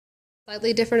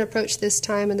Slightly different approach this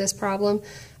time in this problem.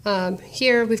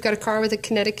 Here we've got a car with a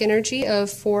kinetic energy of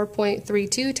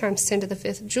 4.32 times 10 to the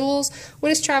 5th joules when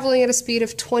it's traveling at a speed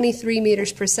of 23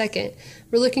 meters per second.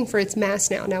 We're looking for its mass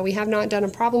now. Now we have not done a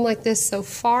problem like this so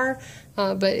far,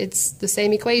 but it's the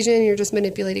same equation, you're just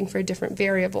manipulating for a different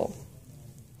variable.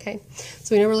 Okay,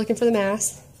 so we know we're looking for the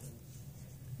mass.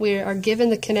 We are given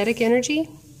the kinetic energy,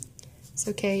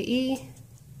 so KE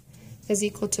is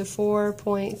equal to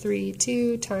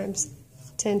 4.32 times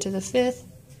 10 to the 5th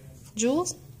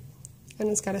joules, and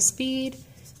it's got a speed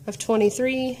of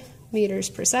 23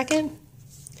 meters per second.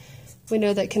 We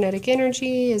know that kinetic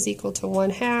energy is equal to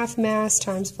 1/2 mass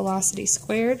times velocity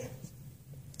squared.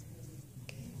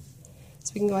 Okay.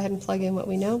 So we can go ahead and plug in what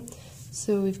we know.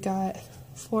 So we've got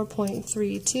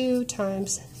 4.32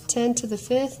 times 10 to the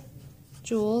 5th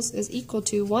joules is equal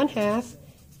to 1/2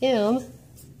 m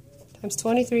times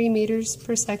 23 meters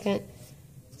per second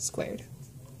squared.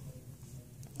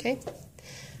 Okay,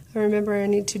 remember I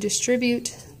need to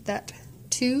distribute that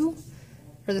 2,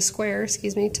 or the square,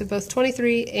 excuse me, to both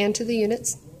 23 and to the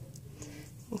units.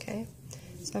 Okay,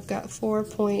 so I've got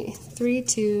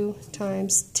 4.32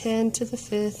 times 10 to the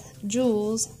 5th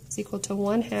joules is equal to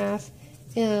 1/2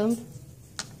 m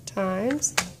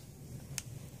times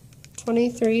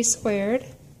 23 squared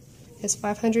is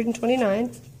 529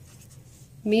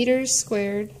 meters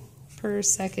squared per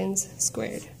seconds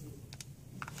squared.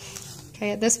 Okay,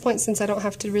 at this point, since I don't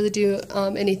have to really do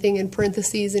anything in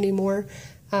parentheses anymore,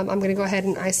 I'm going to go ahead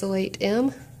and isolate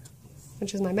m,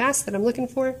 which is my mass that I'm looking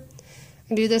for. I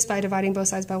can do this by dividing both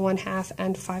sides by 1/2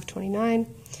 and 529.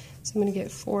 So I'm going to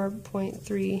get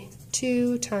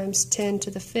 4.32 times 10 to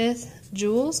the 5th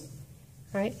joules,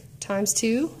 right, times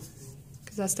 2,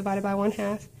 because that's divided by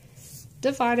 1/2,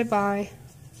 divided by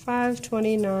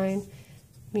 529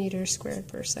 meters squared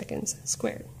per seconds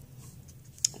squared.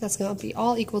 That's going to be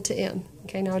all equal to m.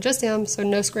 Okay, now just m, so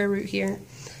no square root here.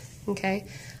 Okay,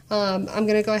 I'm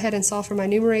going to go ahead and solve for my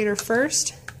numerator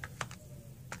first.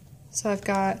 So I've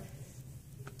got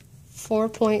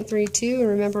 4.32, and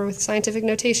remember with scientific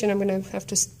notation I'm going to have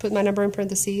to put my number in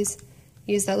parentheses,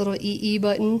 use that little EE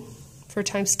button for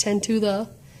times 10 to the,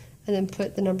 and then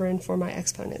put the number in for my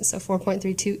exponent. So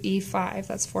 4.32 E5,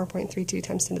 that's 4.32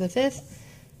 times 10 to the 5th,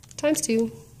 times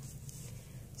 2.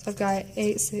 So I've got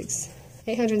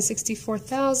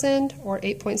 864,000, or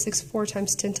 8.64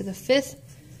 times 10 to the 5th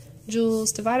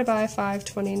joules, divided by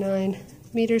 529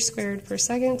 meters squared per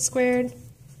second squared.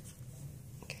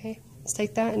 Okay, let's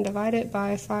take that and divide it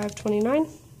by 529.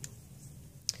 And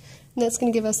that's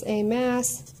going to give us a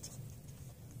mass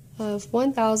of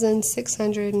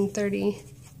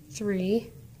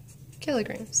 1,633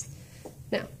 kilograms.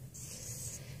 Now,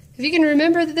 if you can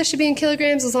remember that this should be in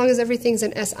kilograms, as long as everything's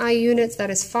in SI units, that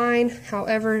is fine.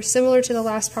 However, similar to the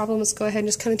last problem, let's go ahead and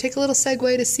just kind of take a little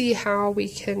segue to see how we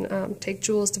can take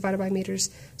joules divided by meters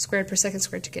squared per second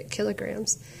squared to get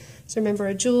kilograms. So remember,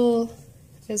 a joule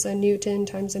is a newton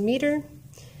times a meter.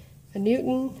 A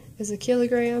newton is a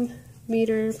kilogram,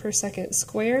 meter per second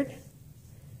squared.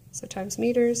 So times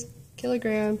meters,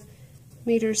 kilogram,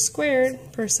 meters squared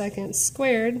per second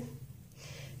squared.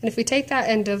 And if we take that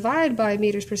and divide by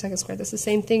meters per second squared, that's the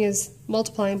same thing as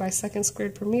multiplying by seconds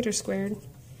squared per meter squared.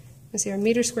 You see our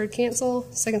meter squared cancel,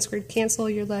 seconds squared cancel,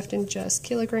 you're left in just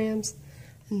kilograms,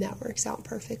 and that works out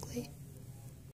perfectly.